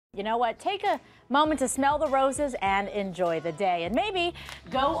you know what? Take a moment to smell the roses and enjoy the day. And maybe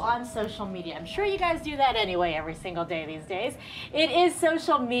go on social media. I'm sure you guys do that anyway every single day these days. It is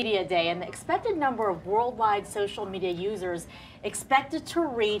Social Media Day, and the expected number of worldwide social media users expected to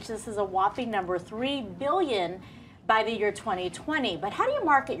reach, this is a whopping number, 3 billion by the year 2020. But how do you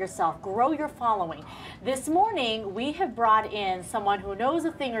market yourself, grow your following? This morning, we have brought in someone who knows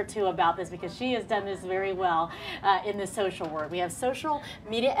a thing or two about this because she has done this very well in the social world. We have social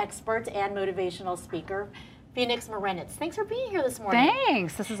media expert and motivational speaker, Phoenix Marenitz. Thanks for being here this morning.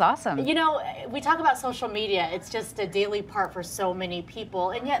 Thanks, this is awesome. You know, we talk about social media, it's just a daily part for so many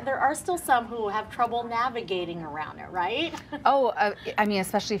people, and yet there are still some who have trouble navigating around it, right? I mean,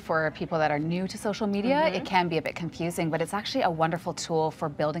 especially for people that are new to social media, it can be a bit confusing, but it's actually a wonderful tool for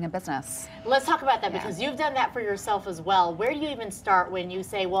building a business. Let's talk about that because you've done that for yourself as well. Where do you even start when you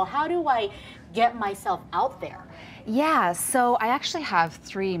say, well, how do I get myself out there? Yeah, so I actually have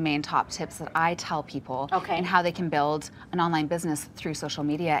 3 main top tips that I tell people and how they can build an online business through social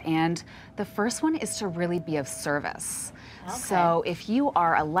media. And the first one is to really be of service. So if you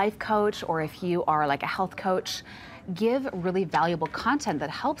are a life coach or if you are like a health coach, give really valuable content that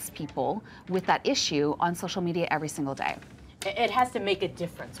helps people with that issue on social media every single day. It has to make a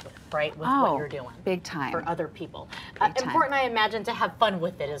difference, right, with what you're doing. Big time. For other people. Big time. Important, I imagine, to have fun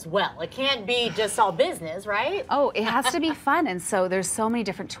with it as well. It can't be just all business, right? Oh, it has to be fun. And so there's so many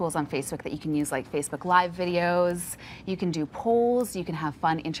different tools on Facebook that you can use, like Facebook Live videos. You can do polls. You can have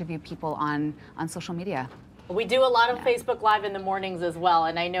fun, interview people on social media. We do a lot of Facebook Live in the mornings as well,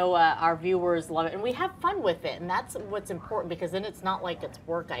 and I know our viewers love it, and we have fun with it, and that's what's important because then it's not like it's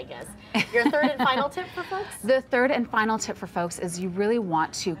work, I guess. Your third and final tip for folks? The third and final tip for folks is you really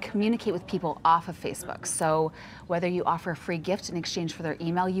want to communicate with people off of Facebook. So whether you offer a free gift in exchange for their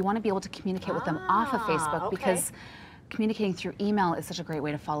email, you want to be able to communicate with them off of Facebook because communicating through email is such a great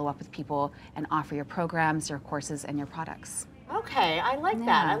way to follow up with people and offer your programs, your courses, and your products. Okay, I like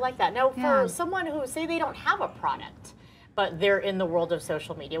that. I like that. Now, for someone who, say they don't have a product, but they're in the world of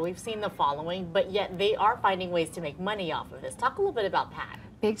social media, we've seen the following, but yet they are finding ways to make money off of this. Talk a little bit about that.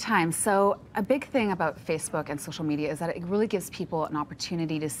 Big time. So a big thing about Facebook and social media is that it really gives people an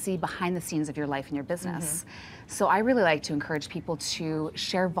opportunity to see behind the scenes of your life and your business. So I really like to encourage people to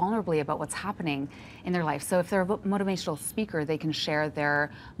share vulnerably about what's happening in their life. So if they're a motivational speaker, they can share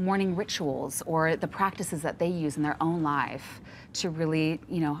their morning rituals or the practices that they use in their own life to really,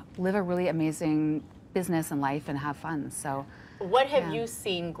 live a really amazing business and life and have fun. So what have you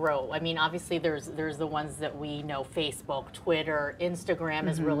seen grow? I mean, obviously there's the ones that we know, Facebook, Twitter, Instagram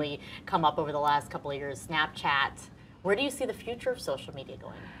has really come up over the last couple of years, Snapchat. Where do you see the future of social media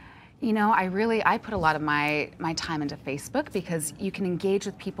going? You know, I put a lot of my time into Facebook because you can engage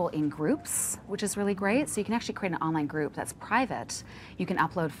with people in groups, which is really great. So you can actually create an online group that's private. You can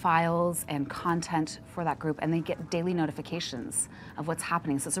upload files and content for that group and they get daily notifications of what's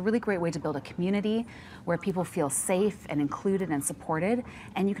happening. So it's a really great way to build a community where people feel safe and included and supported.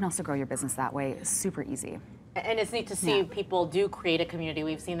 And you can also grow your business that way. It's super easy. And it's neat to see people do create a community.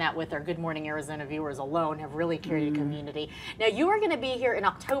 We've seen that with our Good Morning Arizona viewers alone have really created a community. Now you are going to be here in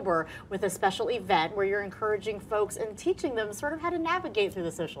October with a special event where you're encouraging folks and teaching them sort of how to navigate through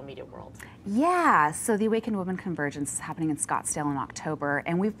the social media world. Yeah, so the Awakened Women Convergence is happening in Scottsdale in October,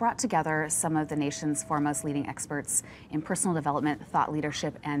 and we've brought together some of the nation's foremost leading experts in personal development, thought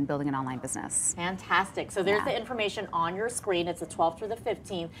leadership, and building an online business. Fantastic. So there's the information on your screen. It's the 12th through the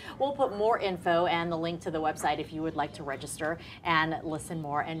 15th. We'll put more info and the link to the website if you would like to register and listen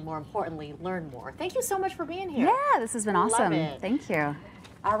more and, more importantly, learn more. Thank you so much for being here. Yeah, this has been awesome. Love it. Thank you.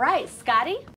 All right, Scotty.